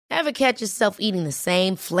Ever catch yourself eating the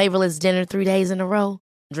same flavorless dinner 3 days in a row?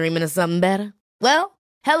 Dreaming of something better? Well,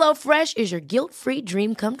 HelloFresh is your guilt-free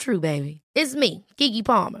dream come true, baby. It's me, Keke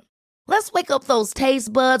Palmer. Let's wake up those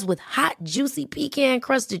taste buds with hot, juicy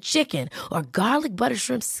pecan-crusted chicken or garlic butter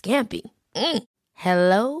shrimp scampi.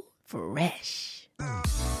 Hello Fresh.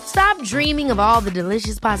 Stop dreaming of all the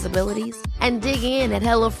delicious possibilities and dig in at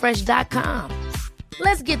HelloFresh.com.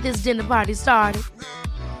 Let's get this dinner party started.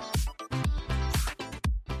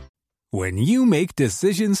 When you make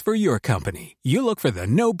decisions for your company, you look for the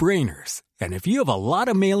no-brainers. And if you have a lot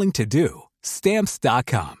of mailing to do,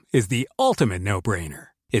 Stamps.com is the ultimate no-brainer.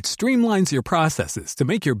 It streamlines your processes to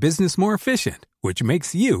make your business more efficient, which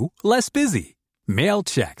makes you less busy. Mail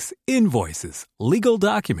checks, invoices, legal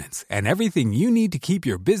documents, and everything you need to keep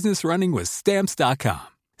your business running with Stamps.com.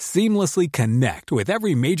 Seamlessly connect with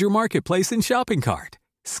every major marketplace and shopping cart.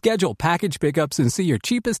 Schedule package pickups and see your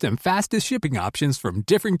cheapest and fastest shipping options from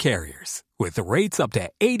different carriers. With rates up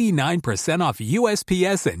to 89% off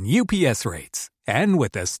USPS and UPS rates. And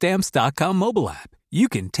with the Stamps.com mobile app, you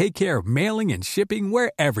can take care of mailing and shipping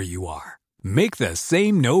wherever you are. Make the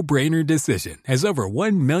same no-brainer decision as over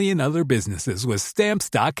 1 million other businesses with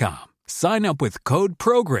Stamps.com. Sign up with code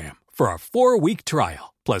PROGRAM for a 4-week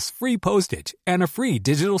trial, plus free postage and a free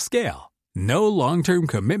digital scale. No long-term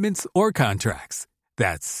commitments or contracts.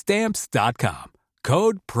 That's Stamps.com.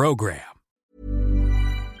 Code PROGRAM.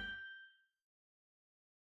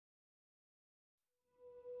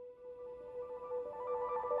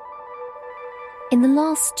 In the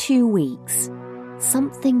last 2 weeks,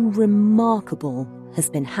 something remarkable has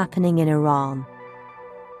been happening in Iran.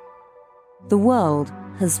 The world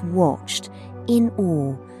has watched in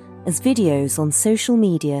awe as videos on social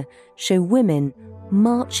media show women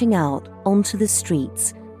marching out onto the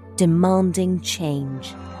streets demanding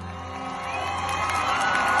change.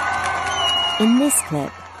 In this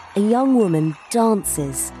clip, a young woman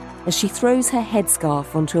dances as she throws her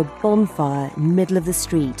headscarf onto a bonfire in the middle of the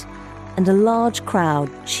street, and a large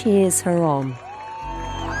crowd cheers her on.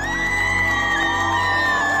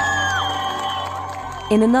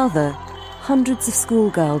 In another, hundreds of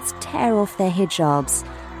schoolgirls tear off their hijabs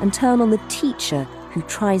and turn on the teacher who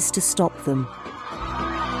tries to stop them.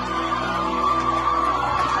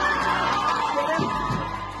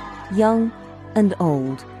 Young and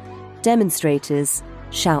old, demonstrators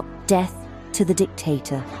shout death to the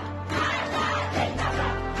dictator.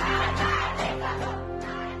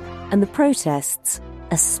 And the protests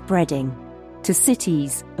are spreading to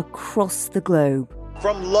cities across the globe.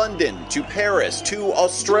 From London to Paris to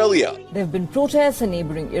Australia. There have been protests in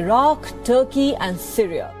neighbouring Iraq, Turkey and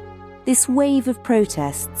Syria. This wave of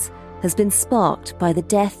protests has been sparked by the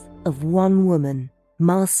death of one woman,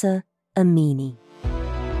 Mahsa Amini.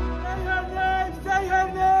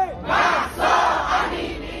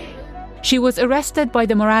 She was arrested by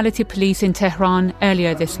the morality police in Tehran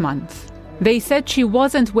earlier this month. They said she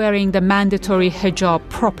wasn't wearing the mandatory hijab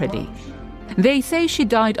properly. They say she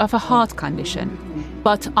died of a heart condition,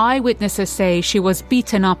 but eyewitnesses say she was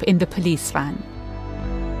beaten up in the police van.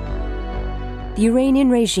 The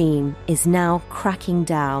Iranian regime is now cracking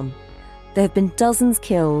down. There have been dozens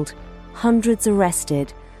killed, hundreds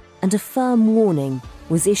arrested, and a firm warning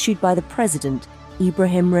was issued by the president,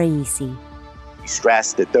 Ibrahim Raisi. We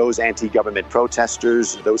stress that those anti-government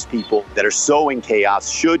protesters, those people that are sowing chaos,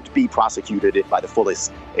 should be prosecuted by the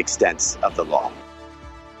fullest extent of the law.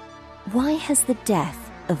 Why has the death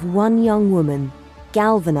of one young woman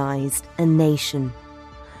galvanized a nation?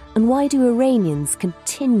 And why do Iranians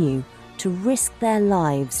continue to risk their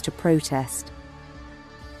lives to protest?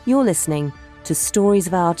 You're listening to Stories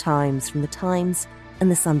of Our Times from The Times and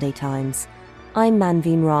The Sunday Times. I'm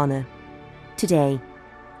Manveen Rana. Today,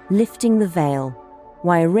 lifting the veil,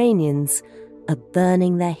 why Iranians are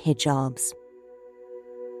burning their hijabs.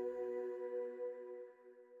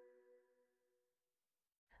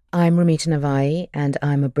 I'm Ramita Navai, and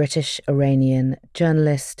I'm a British-Iranian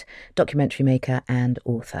journalist, documentary maker and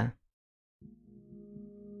author.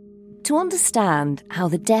 To understand how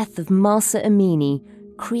the death of Mahsa Amini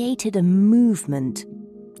created a movement,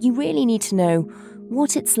 you really need to know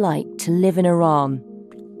what it's like to live in Iran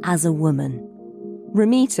as a woman.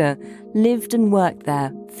 Ramita lived and worked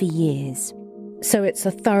there for years. So it's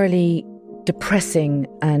a thoroughly depressing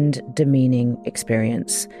and demeaning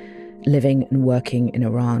experience, living and working in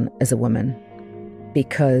Iran as a woman,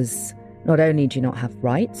 because not only do you not have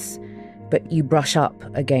rights, but you brush up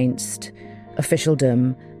against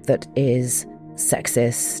officialdom that is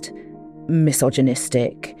sexist,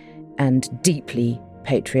 misogynistic, and deeply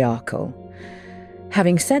patriarchal.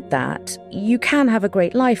 Having said that, you can have a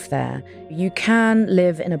great life there. You can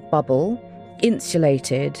live in a bubble.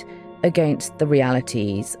 insulated against the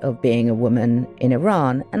realities of being a woman in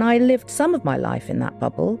Iran. And I lived some of my life in that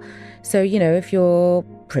bubble. So, if you're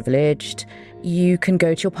privileged, you can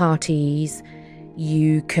go to your parties,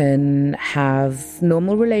 you can have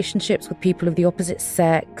normal relationships with people of the opposite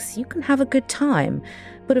sex, you can have a good time.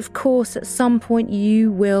 But of course, at some point,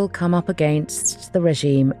 you will come up against the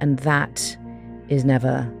regime, and that is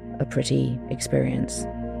never a pretty experience.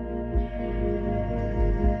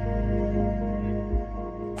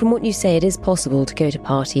 From what you say, it is possible to go to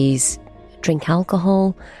parties, drink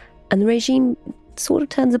alcohol, and the regime sort of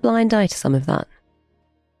turns a blind eye to some of that.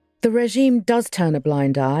 The regime does turn a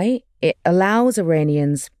blind eye. It allows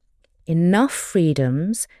Iranians enough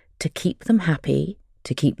freedoms to keep them happy,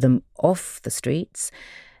 to keep them off the streets,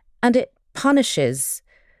 and it punishes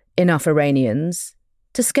enough Iranians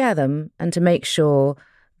to scare them and to make sure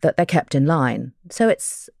that they're kept in line. So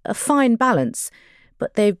it's a fine balance,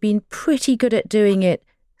 but they've been pretty good at doing it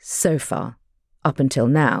so far, up until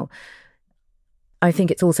now. I think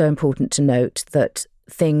it's also important to note that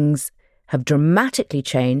things have dramatically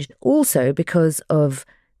changed also because of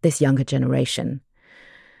this younger generation.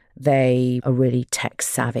 They are really tech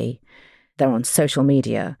savvy. They're on social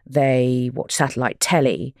media. They watch satellite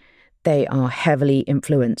telly. They are heavily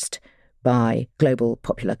influenced by global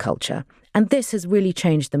popular culture. And this has really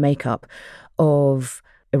changed the makeup of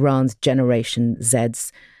Iran's Generation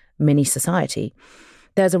Z's mini society.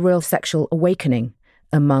 There's a real sexual awakening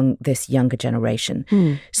among this younger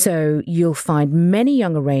generation. So you'll find many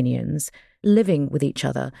young Iranians living with each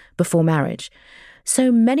other before marriage.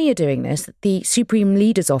 So many are doing this. The Supreme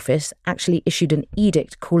Leader's Office actually issued an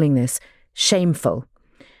edict calling this shameful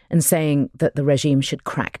and saying that the regime should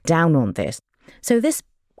crack down on this. So this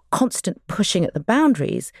constant pushing at the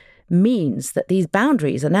boundaries means that these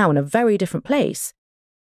boundaries are now in a very different place.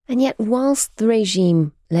 And yet, whilst the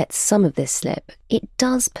regime lets some of this slip, it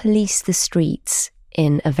does police the streets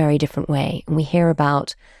in a very different way. And we hear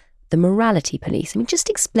about the morality police. I mean, just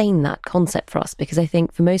explain that concept for us, because I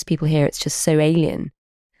think for most people here, it's just so alien.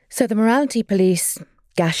 So the morality police,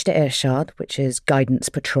 Gasht-e Irshad, which is guidance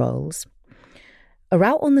patrols, are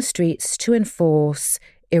out on the streets to enforce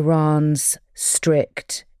Iran's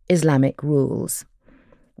strict Islamic rules,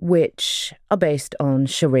 which are based on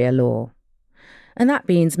Sharia law. And that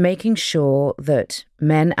means making sure that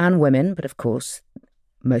men and women, but of course,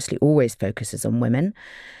 mostly always focuses on women,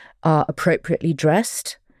 are appropriately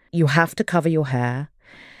dressed. You have to cover your hair,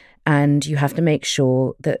 and you have to make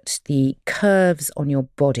sure that the curves on your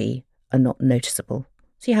body are not noticeable.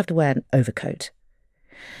 So you have to wear an overcoat.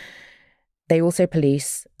 They also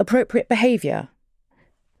police appropriate behaviour.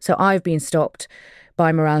 So I've been stopped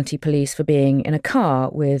by morality police for being in a car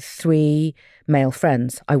with 3 male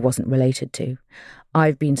friends I wasn't related to.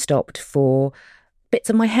 I've been stopped for bits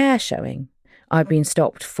of my hair showing. I've been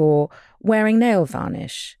stopped for wearing nail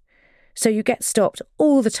varnish. So you get stopped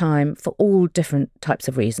all the time for all different types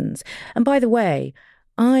of reasons. And by the way,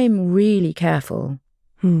 I'm really careful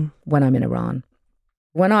when I'm in Iran.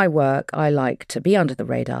 When I work, I like to be under the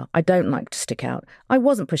radar. I don't like to stick out. I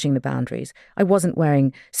wasn't pushing the boundaries. I wasn't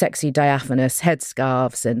wearing sexy diaphanous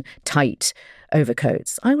headscarves and tight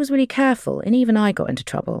overcoats. I was really careful, and even I got into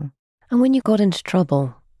trouble. And when you got into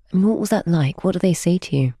trouble, I mean, what was that like? What did they say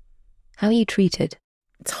to you? How are you treated?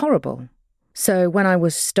 It's horrible. So when I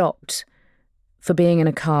was stopped for being in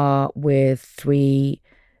a car with 3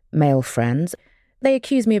 male friends, they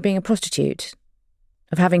accused me of being a prostitute,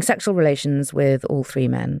 of having sexual relations with all 3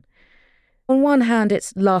 men. On one hand,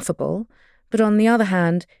 it's laughable, but on the other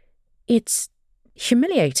hand, it's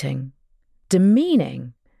humiliating,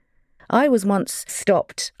 demeaning. I was once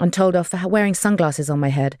stopped and told off for wearing sunglasses on my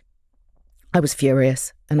head. I was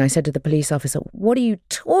furious, and I said to the police officer, "What are you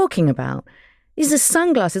talking about? These are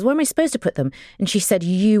sunglasses. Where am I supposed to put them?" And she said,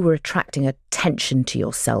 "You were attracting attention to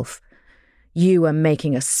yourself. You were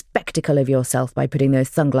making a spectacle of yourself by putting those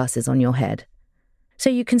sunglasses on your head." So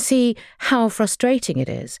you can see how frustrating it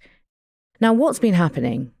is. Now, what's been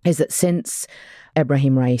happening is that since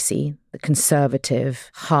Ebrahim Raisi, the conservative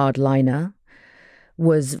hardliner,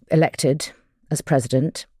 was elected as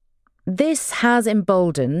president, this has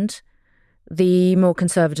emboldened the more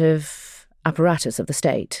conservative apparatus of the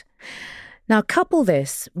state. Now, couple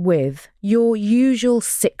this with your usual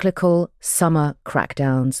cyclical summer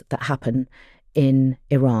crackdowns that happen in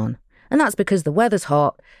Iran. And that's because the weather's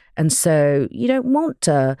hot, and so you don't want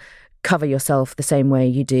to cover yourself the same way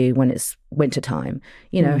you do when it's wintertime.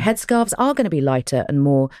 You know, headscarves are going to be lighter and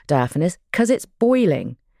more diaphanous because it's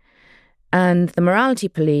boiling. And the morality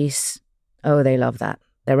police, oh, they love that.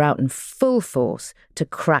 They're out in full force to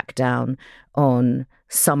crack down on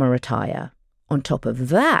summer attire, On top of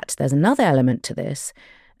that, there's another element to this,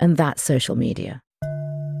 and that's social media.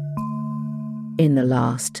 In the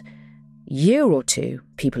last year or two,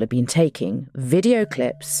 people have been taking video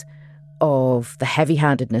clips of the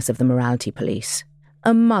heavy-handedness of the morality police.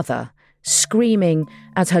 A mother screaming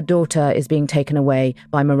as her daughter is being taken away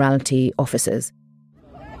by morality officers.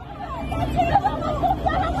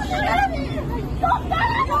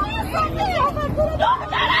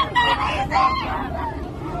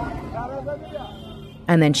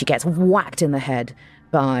 And then she gets whacked in the head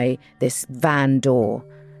by this van door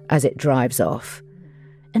as it drives off.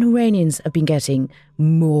 And Iranians have been getting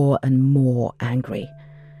more and more angry.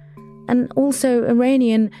 And also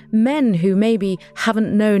Iranian men who maybe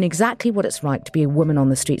haven't known exactly what it's like to be a woman on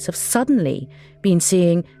the streets have suddenly been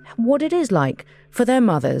seeing what it is like for their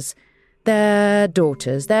mothers, their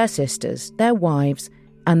daughters, their sisters, their wives,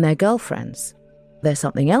 and their girlfriends. There's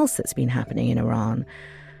something else that's been happening in Iran,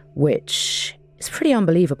 which is pretty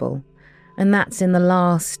unbelievable. And that's in the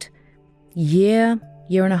last year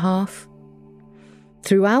and a half.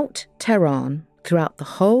 Throughout Tehran, throughout the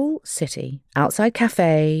whole city, outside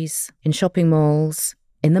cafes, in shopping malls,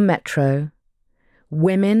 in the metro,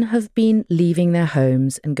 women have been leaving their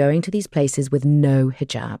homes and going to these places with no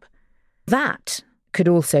hijab. That could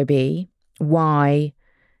also be why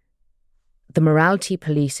the morality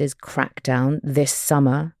police's crackdown this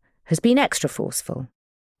summer has been extra forceful.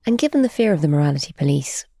 And given the fear of the morality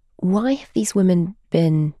police, why have these women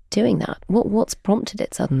been doing that? What's prompted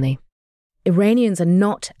it suddenly? Iranians are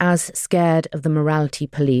not as scared of the morality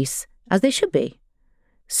police as they should be.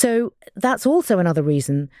 So that's also another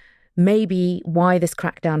reason, maybe, why this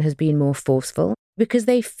crackdown has been more forceful, because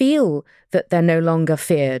they feel that they're no longer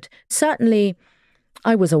feared. Certainly,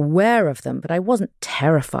 I was aware of them, but I wasn't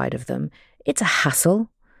terrified of them. It's a hassle,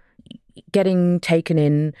 getting taken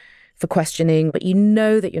in for questioning, but you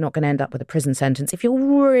know that you're not going to end up with a prison sentence. If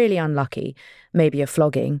you're really unlucky, maybe a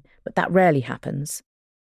flogging, but that rarely happens.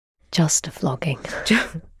 Just a flogging.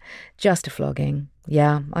 Just a flogging.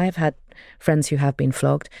 Yeah, I have had friends who have been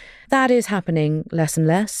flogged. That is happening less and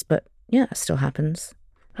less, but yeah, it still happens.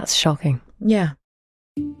 That's shocking. Yeah.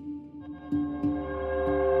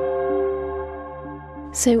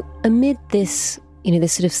 So amid this,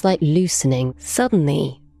 this sort of slight loosening,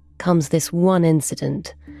 suddenly comes this one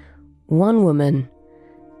incident, one woman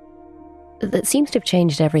that seems to have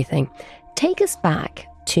changed everything. Take us back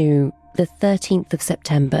to the 13th of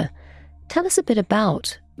September. Tell us a bit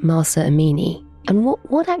about Mahsa Amini and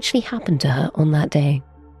what actually happened to her on that day.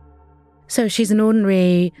 So she's an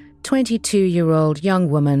ordinary 22-year-old young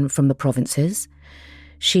woman from the provinces.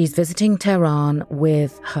 She's visiting Tehran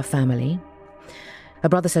with her family. Her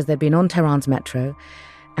brother says they'd been on Tehran's metro,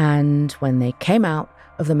 and when they came out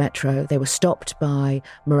of the metro, they were stopped by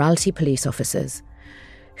morality police officers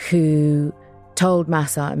who told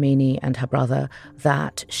Mahsa Amini and her brother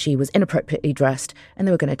that she was inappropriately dressed and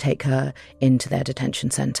they were going to take her into their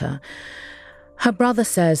detention centre. Her brother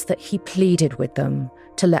says that he pleaded with them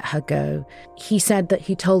to let her go. He said that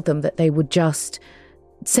he told them that they were just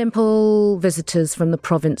simple visitors from the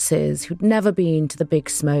provinces who'd never been to the big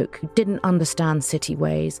smoke, who didn't understand city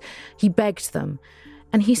ways. He begged them.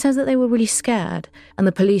 And he says that they were really scared. And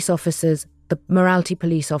the police officers, the morality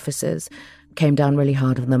police officers, came down really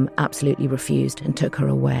hard on them, absolutely refused, and took her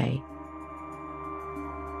away.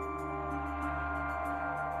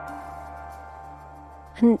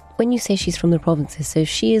 And when you say she's from the provinces, so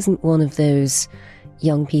she isn't one of those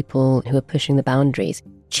young people who are pushing the boundaries.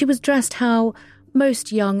 She was dressed how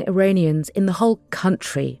most young Iranians in the whole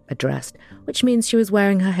country are dressed, which means she was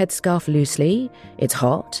wearing her headscarf loosely. It's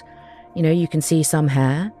hot. You can see some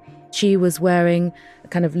hair. She was wearing a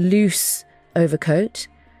kind of loose overcoat.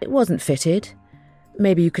 It wasn't fitted.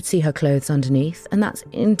 Maybe you could see her clothes underneath, and that's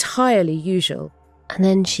entirely usual. And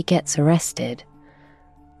then she gets arrested.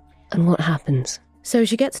 And what happens? So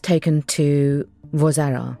she gets taken to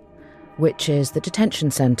Vozara, which is the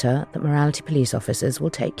detention centre that morality police officers will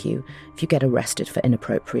take you if you get arrested for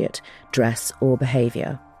inappropriate dress or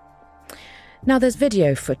behaviour. Now, there's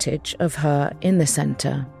video footage of her in the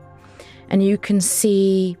centre, and you can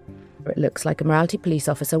see it looks like a morality police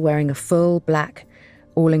officer wearing a full black,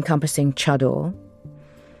 all-encompassing chador,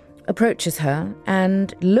 approaches her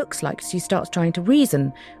and looks like she starts trying to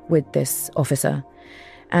reason with this officer.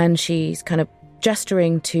 And she's kind of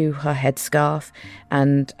gesturing to her headscarf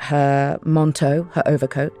and her manteau, her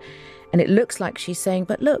overcoat, and it looks like she's saying,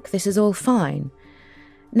 but look, this is all fine.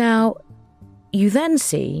 Now, you then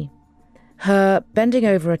see her bending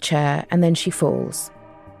over a chair and then she falls.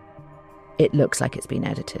 It looks like it's been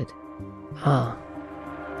edited. Ah.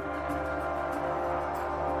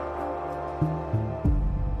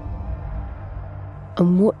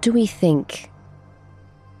 And what do we think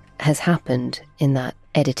has happened in that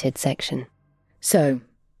edited section? So,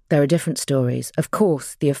 there are different stories. Of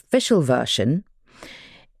course, the official version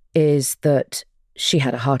is that she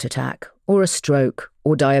had a heart attack or a stroke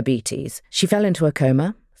or diabetes. She fell into a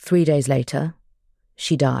coma. 3 days later,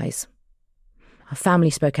 she dies. Her family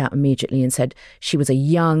spoke out immediately and said she was a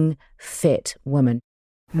young, fit woman.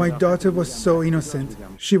 My daughter was so innocent.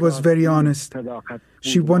 She was very honest.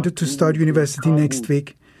 She wanted to start university next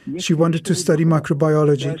week. She wanted to study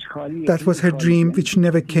microbiology. That was her dream, which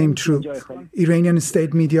never came true. Iranian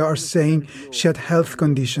state media are saying she had health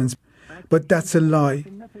conditions. But that's a lie.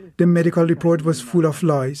 The medical report was full of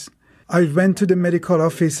lies. I went to the medical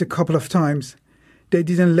office a couple of times. They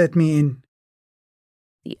didn't let me in.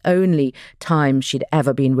 The only time she'd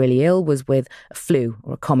ever been really ill was with a flu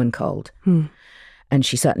or a common cold. And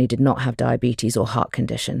she certainly did not have diabetes or heart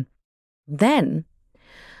condition. Then,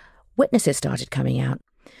 witnesses started coming out.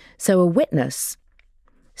 So a witness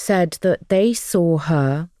said that they saw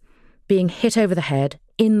her being hit over the head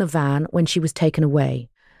in the van when she was taken away.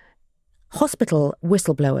 Hospital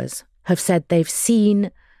whistleblowers have said they've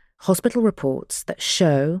seen hospital reports that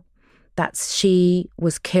show that she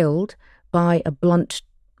was killed by a blunt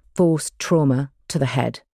force trauma to the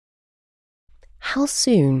head. How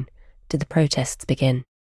soon did the protests begin?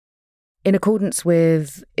 In accordance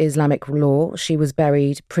with Islamic law, she was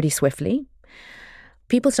buried pretty swiftly.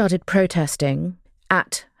 People started protesting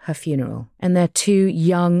at her funeral, and there are 2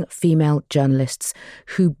 young female journalists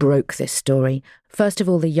who broke this story. First of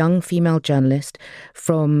all, the young female journalist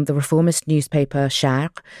from the reformist newspaper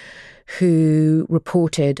Sharq, who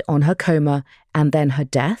reported on her coma and then her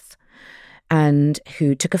death, and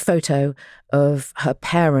who took a photo of her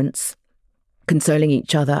parents consoling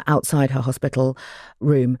each other outside her hospital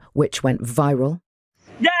room, which went viral.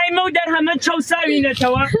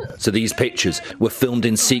 So these pictures were filmed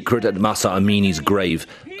in secret at Mahsa Amini's grave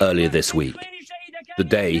earlier this week. The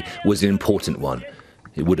day was an important one.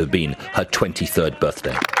 It would have been her 23rd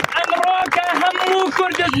birthday.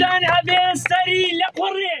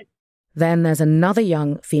 Then there's another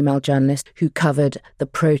young female journalist who covered the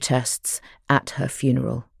protests at her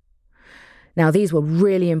funeral. Now, these were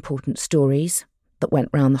really important stories that went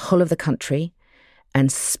round the whole of the country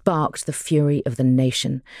and sparked the fury of the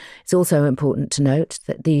nation. It's also important to note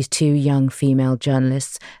that these 2 young female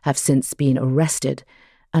journalists have since been arrested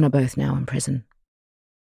and are both now in prison.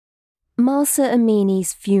 Mahsa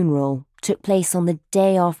Amini's funeral took place on the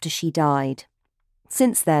day after she died.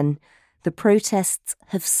 Since then, the protests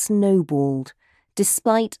have snowballed,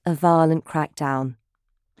 despite a violent crackdown.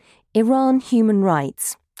 Iran Human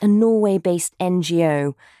Rights, a Norway-based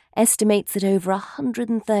NGO, estimates that over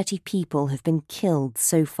 130 people have been killed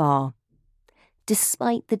so far.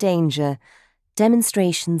 Despite the danger,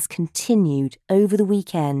 demonstrations continued over the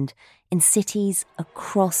weekend in cities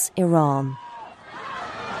across Iran.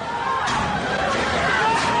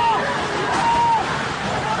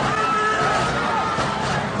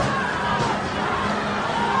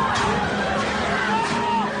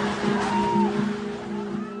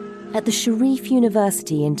 At the Sharif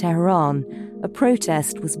University in Tehran, a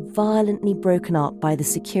protest was violently broken up by the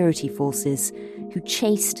security forces, who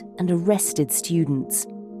chased and arrested students.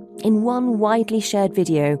 In one widely shared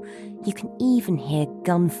video, you can even hear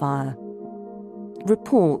gunfire.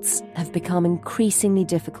 Reports have become increasingly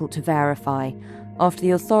difficult to verify after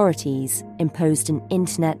the authorities imposed an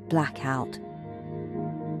internet blackout.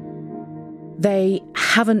 They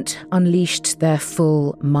haven't unleashed their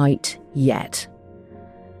full might yet.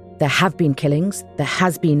 There have been killings, there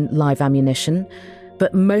has been live ammunition,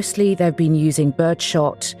 but mostly they've been using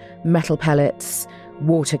birdshot, metal pellets,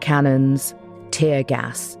 water cannons, tear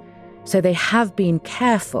gas. So they have been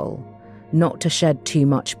careful not to shed too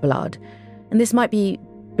much blood. And this might be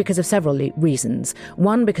because of several reasons.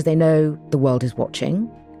 One, because they know the world is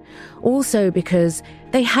watching. Also because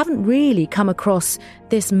they haven't really come across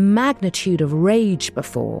this magnitude of rage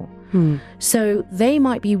before. So they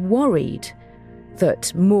might be worried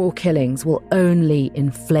that more killings will only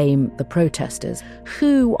inflame the protesters,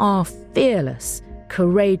 who are fearless,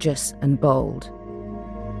 courageous and bold.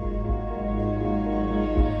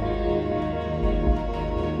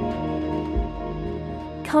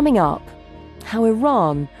 Coming up, how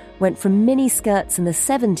Iran went from miniskirts in the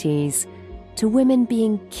 70s to women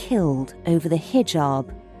being killed over the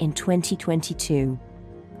hijab in 2022.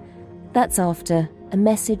 That's after a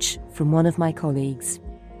message from one of my colleagues.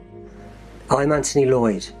 I'm Anthony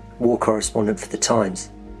Lloyd, war correspondent for The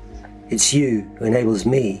Times. It's you who enables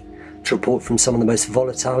me to report from some of the most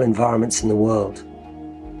volatile environments in the world.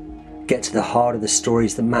 Get to the heart of the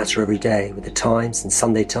stories that matter every day with The Times and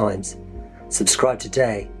Sunday Times, Subscribe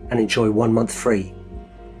today and enjoy 1 month free.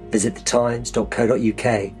 Visit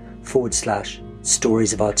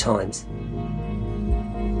thetimes.co.uk/stories of our times.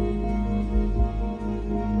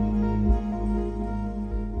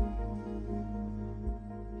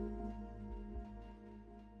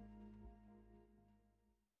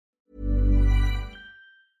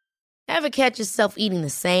 Ever catch yourself eating the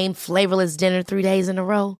same flavorless dinner 3 days in a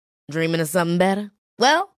row? Dreaming of something better?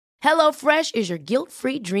 Well, HelloFresh is your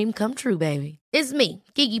guilt-free dream come true, baby. It's me,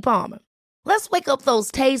 Keke Palmer. Let's wake up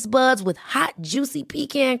those taste buds with hot, juicy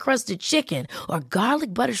pecan-crusted chicken or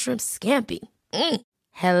garlic butter shrimp scampi.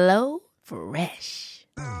 Hello Fresh.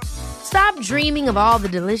 Stop dreaming of all the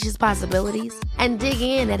delicious possibilities and dig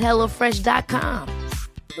in at HelloFresh.com.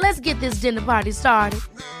 Let's get this dinner party started.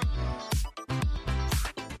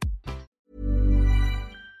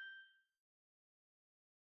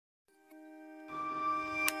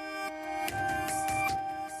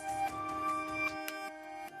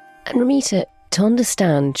 And Ramita, to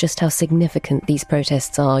understand just how significant these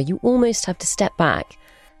protests are, you almost have to step back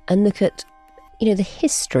and look at, the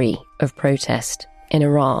history of protest in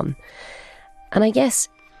Iran. And I guess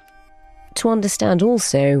to understand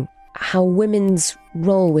also how women's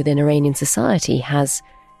role within Iranian society has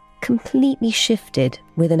completely shifted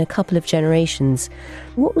within a couple of generations.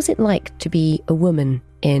 What was it like to be a woman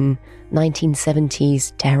in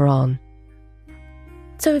 1970s Tehran?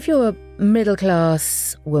 So if you're a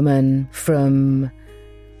middle-class woman from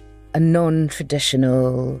a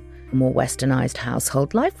non-traditional, more westernised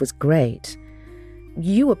household, life was great.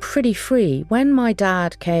 You were pretty free. When my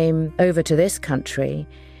dad came over to this country,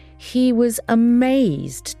 he was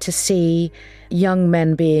amazed to see young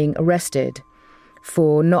men being arrested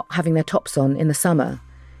for not having their tops on in the summer.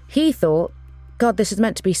 He thought, God, this is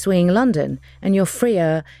meant to be swinging London, and you're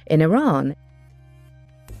freer in Iran.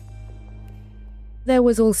 There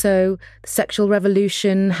was also the sexual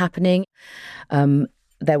revolution happening.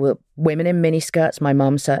 There were women in miniskirts. My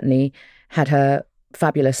mum certainly had her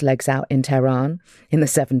fabulous legs out in Tehran in the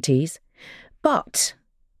 70s. But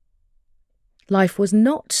life was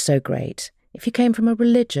not so great if you came from a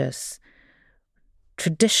religious,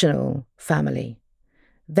 traditional family.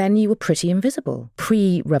 Then you were pretty invisible.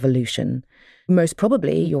 Pre-revolution, most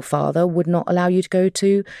probably your father would not allow you to go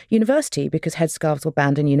to university because headscarves were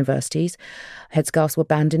banned in universities. Headscarves were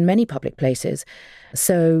banned in many public places.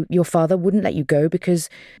 So your father wouldn't let you go because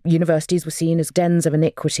universities were seen as dens of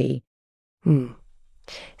iniquity.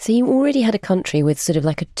 So you already had a country with sort of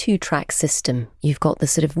like a two-track system. You've got the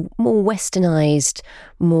sort of more westernised,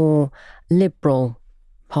 more liberal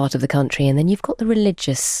part of the country, and then you've got the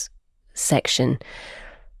religious section.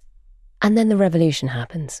 And then the revolution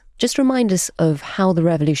happens. Just remind us of how the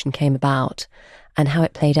revolution came about and how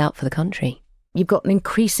it played out for the country. You've got an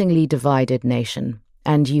increasingly divided nation,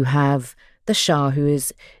 and you have the Shah, who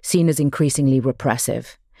is seen as increasingly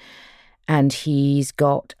repressive. And he's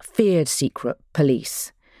got feared secret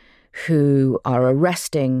police who are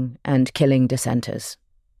arresting and killing dissenters.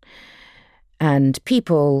 And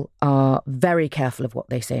people are very careful of what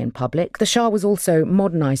they say in public. The Shah was also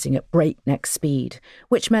modernising at breakneck speed,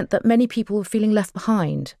 which meant that many people were feeling left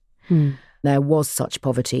behind. There was such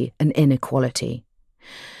poverty and inequality.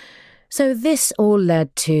 So this all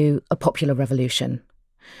led to a popular revolution.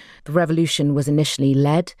 The revolution was initially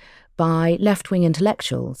led by left-wing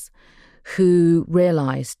intellectuals who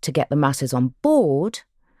realised to get the masses on board,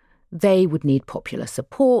 they would need popular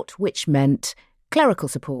support, which meant clerical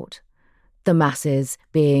support. The masses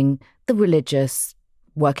being the religious,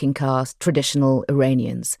 working class, traditional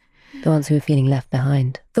Iranians. The ones who are feeling left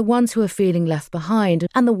behind. The ones who are feeling left behind,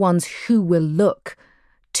 and the ones who will look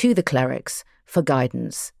to the clerics for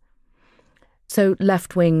guidance. So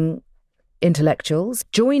left-wing intellectuals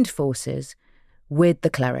joined forces with the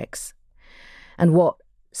clerics. And what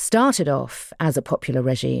started off as a popular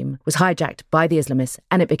regime was hijacked by the Islamists,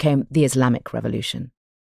 and it became the Islamic Revolution.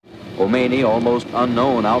 Khomeini, almost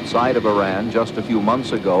unknown outside of Iran just a few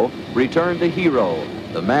months ago, returned a hero,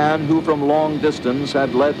 the man who from long distance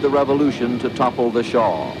had led the revolution to topple the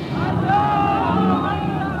Shah.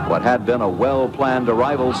 What had been a well-planned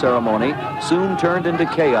arrival ceremony soon turned into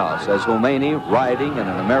chaos as Khomeini, riding in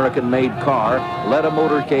an American-made car, led a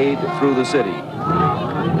motorcade through the city.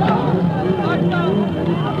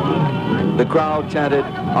 The crowd chanted,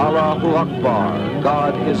 Allahu Akbar,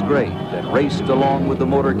 God is great, and raced along with the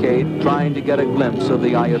motorcade, trying to get a glimpse of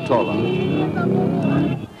the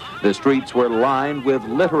Ayatollah. The streets were lined with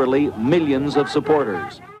literally millions of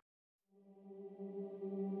supporters.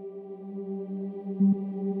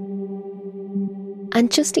 And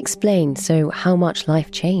just explain, so how much life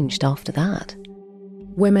changed after that?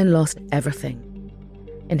 Women lost everything.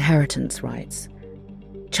 inheritance rights,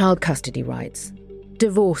 child custody rights,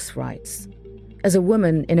 divorce rights. As a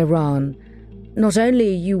woman in Iran, not only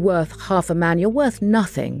are you worth half a man, you're worth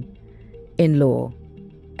nothing in law.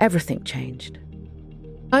 Everything changed.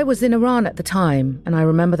 I was in Iran at the time, and I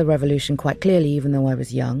remember the revolution quite clearly, even though I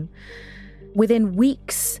was young. Within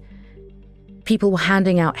weeks, people were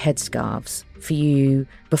handing out headscarves for you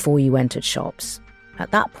before you entered shops.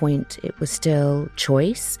 At that point, it was still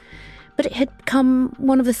choice, but it had become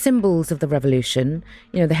one of the symbols of the revolution.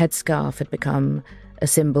 You know, the headscarf had become a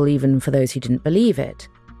symbol even for those who didn't believe it.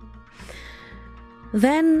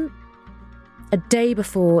 Then, a day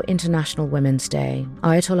before International Women's Day,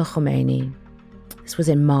 Ayatollah Khomeini, this was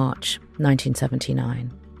in March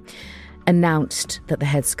 1979, announced that the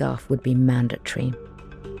headscarf would be mandatory.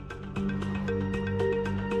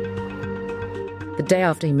 The day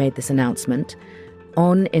after he made this announcement,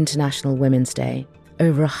 on International Women's Day,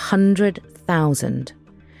 over 100,000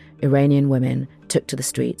 Iranian women took to the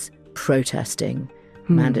streets protesting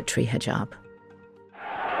mandatory hijab.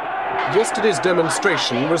 Yesterday's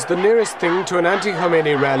demonstration was the nearest thing to an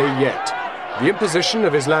anti-Khomeini rally yet. The imposition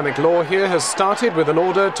of Islamic law here has started with an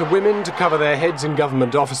order to women to cover their heads in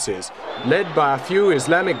government offices. Led by a few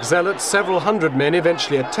Islamic zealots, several hundred men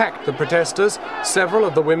eventually attacked the protesters. Several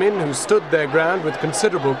of the women who stood their ground with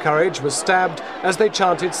considerable courage were stabbed as they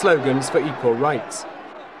chanted slogans for equal rights.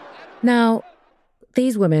 Now,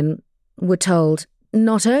 these women were told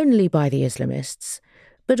not only by the Islamists,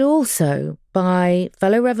 but also by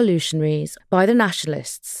fellow revolutionaries, by the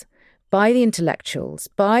nationalists, by the intellectuals,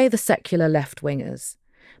 by the secular left-wingers,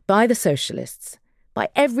 by the socialists, by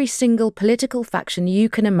every single political faction you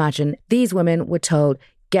can imagine, these women were told,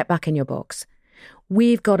 get back in your box.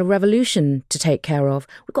 We've got a revolution to take care of.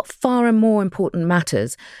 We've got far and more important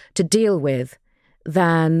matters to deal with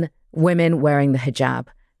than women wearing the hijab.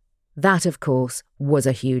 That, of course, was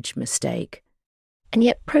a huge mistake. And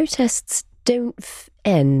yet protests don't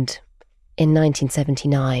end in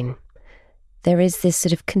 1979. There is this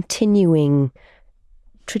sort of continuing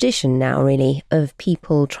tradition now, really, of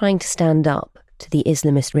people trying to stand up to the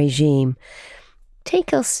Islamist regime.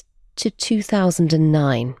 Take us to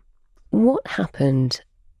 2009. What happened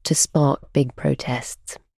to spark big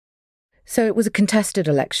protests? So it was a contested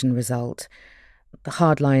election result. The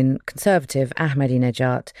hardline conservative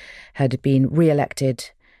Ahmadinejad had been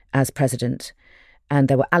re-elected as president, and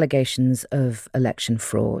there were allegations of election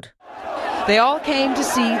fraud. They all came to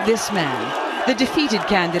see this man, the defeated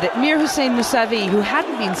candidate, Mir Hossein Mousavi, who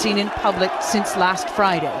hadn't been seen in public since last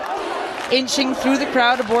Friday. Inching through the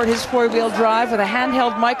crowd aboard his four-wheel drive with a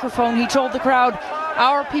handheld microphone, he told the crowd,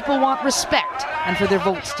 "Our people want respect and for their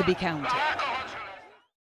votes to be counted."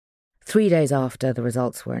 3 days after the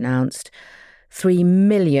results were announced, 3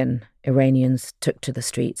 million Iranians took to the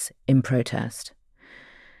streets in protest.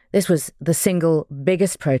 This was the single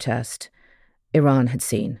biggest protest Iran had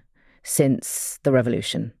seen since the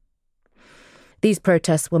revolution. These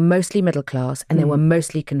protests were mostly middle class, and they were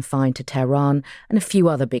mostly confined to Tehran and a few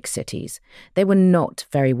other big cities. They were not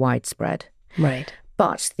very widespread. Right.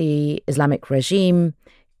 But the Islamic regime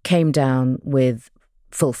came down with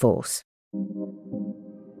full force.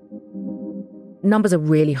 Numbers are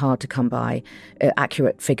really hard to come by,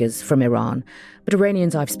 accurate figures from Iran. But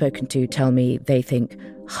Iranians I've spoken to tell me they think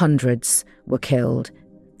hundreds were killed,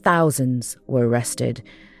 thousands were arrested,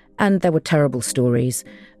 and there were terrible stories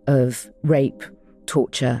of rape,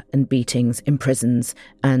 torture and beatings in prisons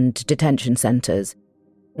and detention centres.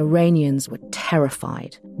 Iranians were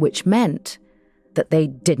terrified, which meant that they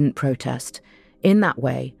didn't protest in that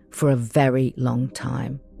way for a very long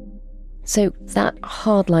time. So that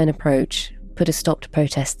hardline approach put a stop to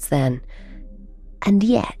protests then. And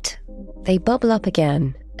yet, they bubble up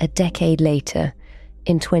again a decade later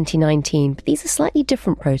in 2019. But these are slightly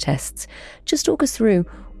different protests. Just talk us through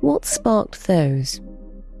what sparked those.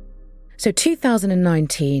 So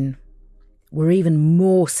 2019 were even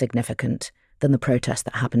more significant than the protests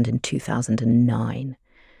that happened in 2009,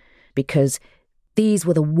 because these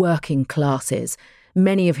were the working classes,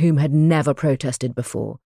 many of whom had never protested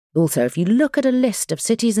before. Also, if you look at a list of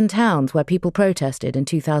cities and towns where people protested in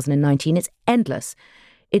 2019, it's endless.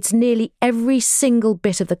 It's nearly every single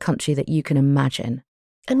bit of the country that you can imagine.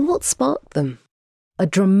 And what sparked them? A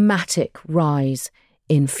dramatic rise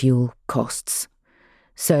in fuel costs.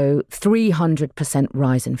 So 300%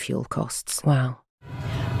 rise in fuel costs. Wow.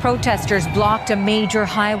 Protesters blocked a major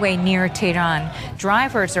highway near Tehran.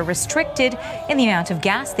 Drivers are restricted in the amount of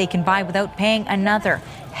gas they can buy without paying another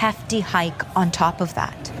hefty hike on top of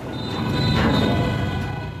that.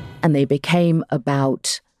 And they became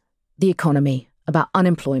about the economy, about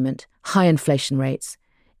unemployment, high inflation rates,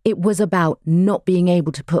 It was about not being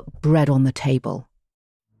able to put bread on the table.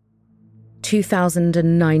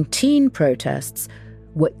 2019 protests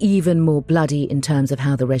were even more bloody in terms of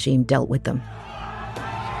how the regime dealt with them.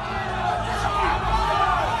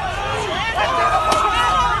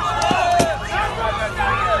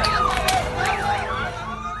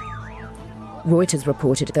 Reuters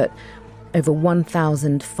reported that over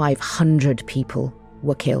 1,500 people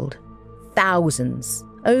were killed. Thousands,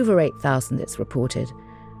 over 8,000 it's reported,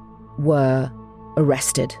 were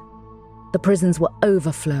arrested. The prisons were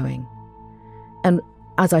overflowing. And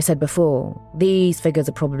as I said before, these figures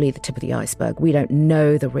are probably the tip of the iceberg. We don't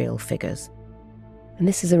know the real figures. And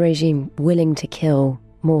this is a regime willing to kill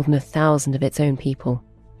more than 1,000 of its own people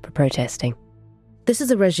for protesting. This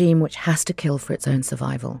is a regime which has to kill for its own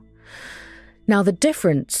survival. Now, the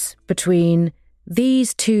difference between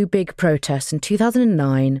these two big protests in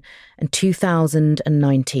 2009 and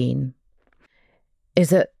 2019 is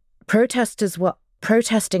that protesters were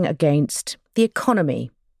protesting against the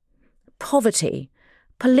economy, poverty,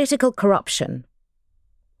 political corruption.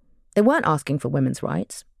 They weren't asking for women's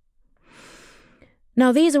rights.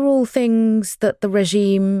 Now, these are all things that the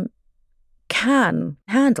regime can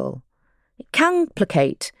handle. It can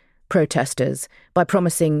placate protesters by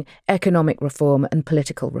promising economic reform and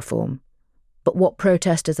political reform. But what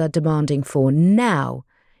protesters are demanding for now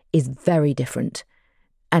is very different,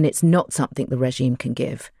 and it's not something the regime can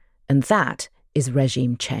give, and that is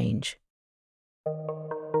regime change.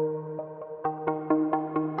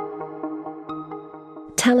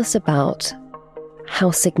 Tell us about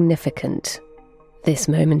how significant this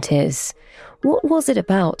moment is. What was it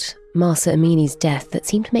about Mahsa Amini's death that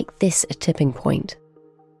seemed to make this a tipping point?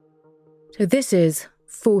 So this is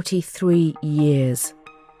 43 years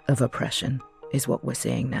of oppression, is what we're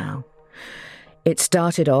seeing now. It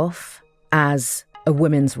started off as a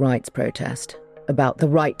women's rights protest about the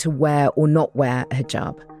right to wear or not wear a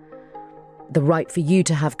hijab, the right for you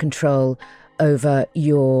to have control over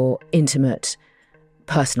your intimate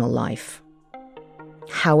personal life.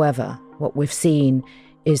 However, what we've seen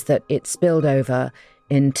is that it spilled over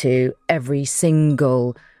into every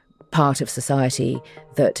single part of society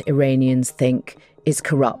that Iranians think is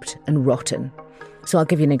corrupt and rotten. So I'll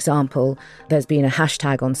give you an example. There's been a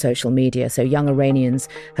hashtag on social media. So young Iranians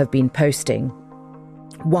have been posting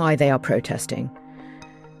why they are protesting.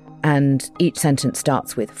 And each sentence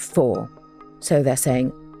starts with for. So they're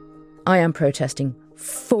saying, I am protesting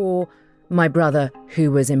for my brother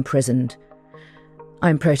who was imprisoned.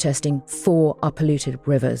 I'm protesting for our polluted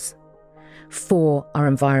rivers, for our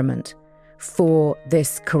environment, for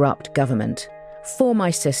this corrupt government, for my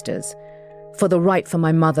sisters, for the right for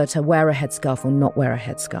my mother to wear a headscarf or not wear a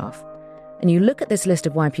headscarf. And you look at this list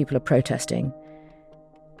of why people are protesting,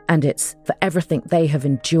 and it's for everything they have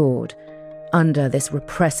endured under this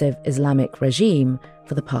repressive Islamic regime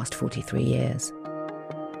for the past 43 years.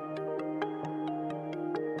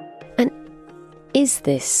 And is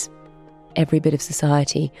this every bit of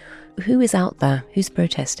society? Who is out there? Who's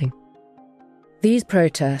protesting? These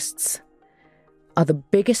protests are the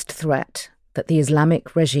biggest threat that the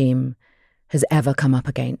Islamic regime has ever come up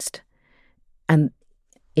against. And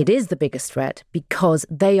it is the biggest threat because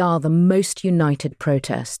they are the most united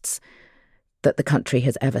protests that the country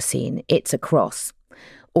has ever seen. It's across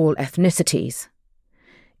all ethnicities.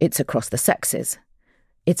 It's across the sexes.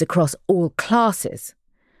 It's across all classes,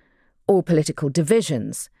 all political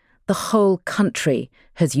divisions. The whole country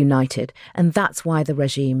has united, and that's why the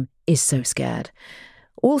regime is so scared.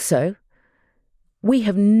 Also, we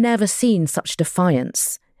have never seen such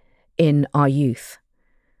defiance in our youth.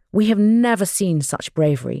 We have never seen such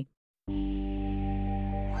bravery.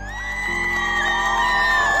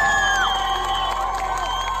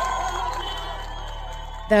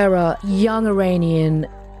 There are young Iranian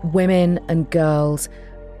women and girls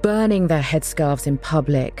burning their headscarves in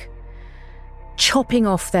public, chopping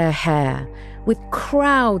off their hair, with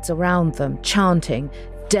crowds around them chanting,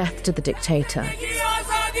 "Death to the dictator,"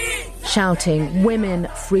 shouting, "Women,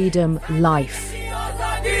 freedom, life."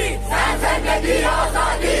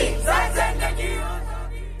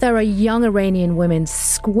 There are young Iranian women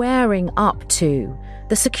squaring up to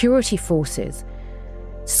the security forces,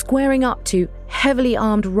 squaring up to heavily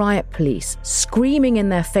armed riot police, screaming in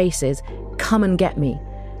their faces, "Come and get me."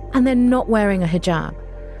 And they're not wearing a hijab.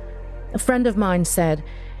 A friend of mine said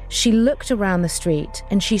she looked around the street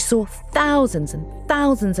and she saw thousands and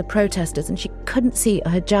thousands of protesters and she couldn't see a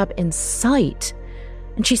hijab in sight.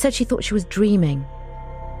 And she said she thought she was dreaming.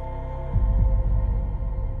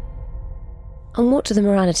 And what do the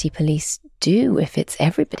morality police do if it's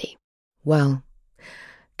everybody? Well,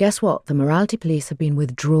 guess what? The morality police have been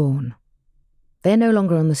withdrawn. They're no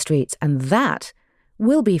longer on the streets, and that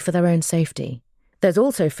will be for their own safety. There's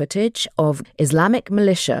also footage of Islamic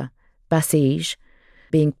militia, Basij,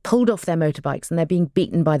 being pulled off their motorbikes and they're being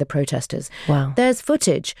beaten by the protesters. Wow. There's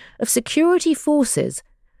footage of security forces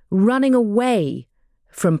running away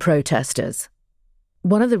from protesters.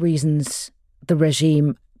 One of the reasons the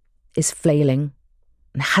regime is flailing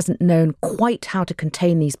and hasn't known quite how to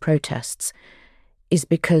contain these protests is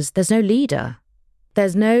because there's no leader.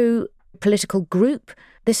 There's no political group.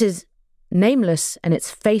 This is nameless and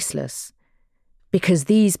it's faceless because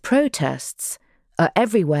these protests are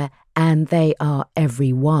everywhere and they are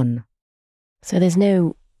everyone. So there's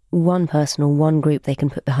no one person or one group they can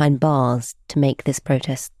put behind bars to make this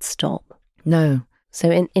protest stop? No. So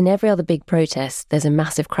in every other big protest, there's a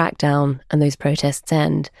massive crackdown and those protests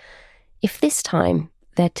end. If this time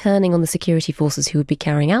they're turning on the security forces who would be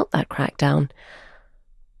carrying out that crackdown,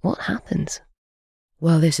 what happens?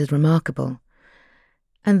 Well, this is remarkable.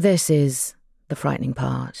 And this is the frightening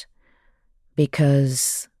part.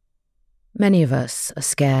 Because many of us are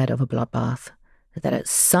scared of a bloodbath, that at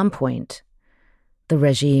some point the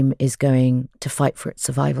regime is going to fight for its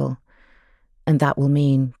survival. And that will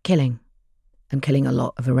mean killing, and killing a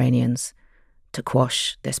lot of Iranians to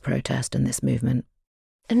quash this protest and this movement.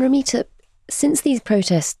 And Romita, since these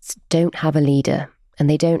protests don't have a leader and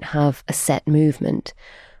they don't have a set movement,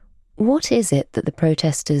 what is it that the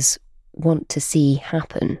protesters want to see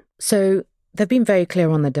happen? So they've been very clear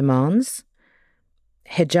on the demands.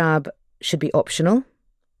 Hijab should be optional,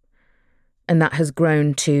 and that has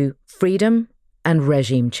grown to freedom and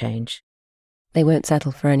regime change. They won't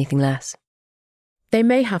settle for anything less. They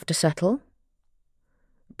may have to settle,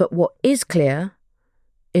 but what is clear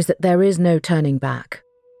is that there is no turning back.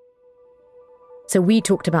 So we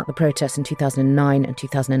talked about the protests in 2009 and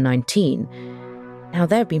 2019. Now,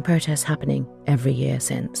 there have been protests happening every year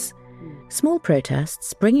since. Small protests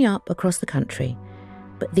springing up across the country,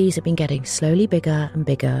 but these have been getting slowly bigger and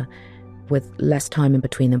bigger, with less time in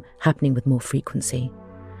between them, happening with more frequency.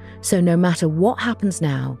 So no matter what happens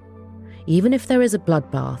now, even if there is a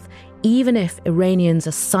bloodbath, even if Iranians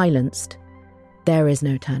are silenced, there is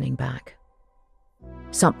no turning back.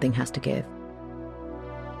 Something has to give.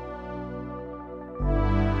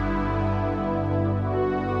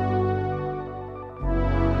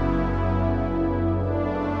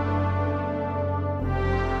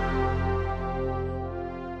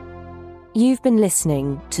 You've been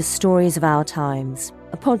listening to Stories of Our Times,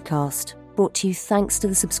 a podcast brought to you thanks to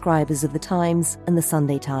the subscribers of The Times and The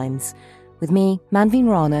Sunday Times, with me, Manveen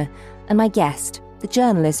Rana, and my guest, the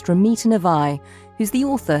journalist Romita Navai, who's the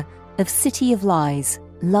author of City of Lies,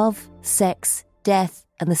 Love, Sex, Death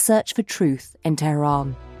and the Search for Truth in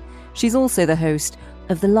Tehran. She's also the host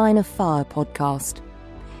of the Line of Fire podcast.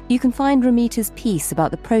 You can find Romita's piece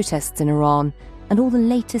about the protests in Iran and all the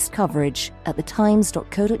latest coverage at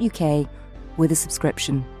thetimes.co.uk with a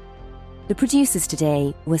subscription. The producers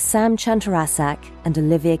today were Sam Chantarasak and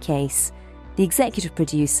Olivia Case. The executive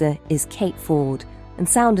producer is Kate Ford, and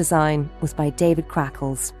sound design was by David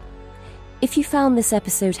Crackles. If you found this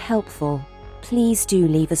episode helpful, please do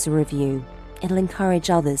leave us a review. It'll encourage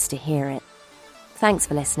others to hear it. Thanks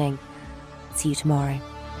for listening. See you tomorrow.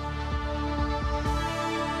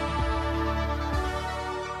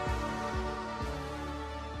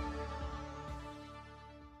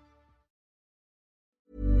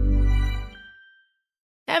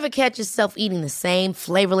 Ever catch yourself eating the same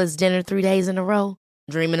flavorless dinner 3 days in a row?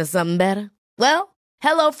 Dreaming of something better? Well,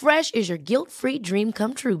 HelloFresh is your guilt-free dream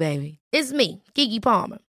come true, baby. It's me, Keke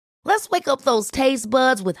Palmer. Let's wake up those taste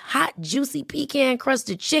buds with hot, juicy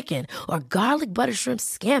pecan-crusted chicken or garlic butter shrimp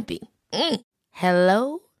scampi.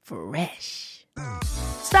 Hello Fresh.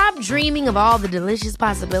 Stop dreaming of all the delicious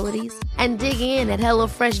possibilities and dig in at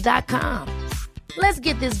HelloFresh.com. Let's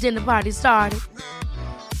get this dinner party started.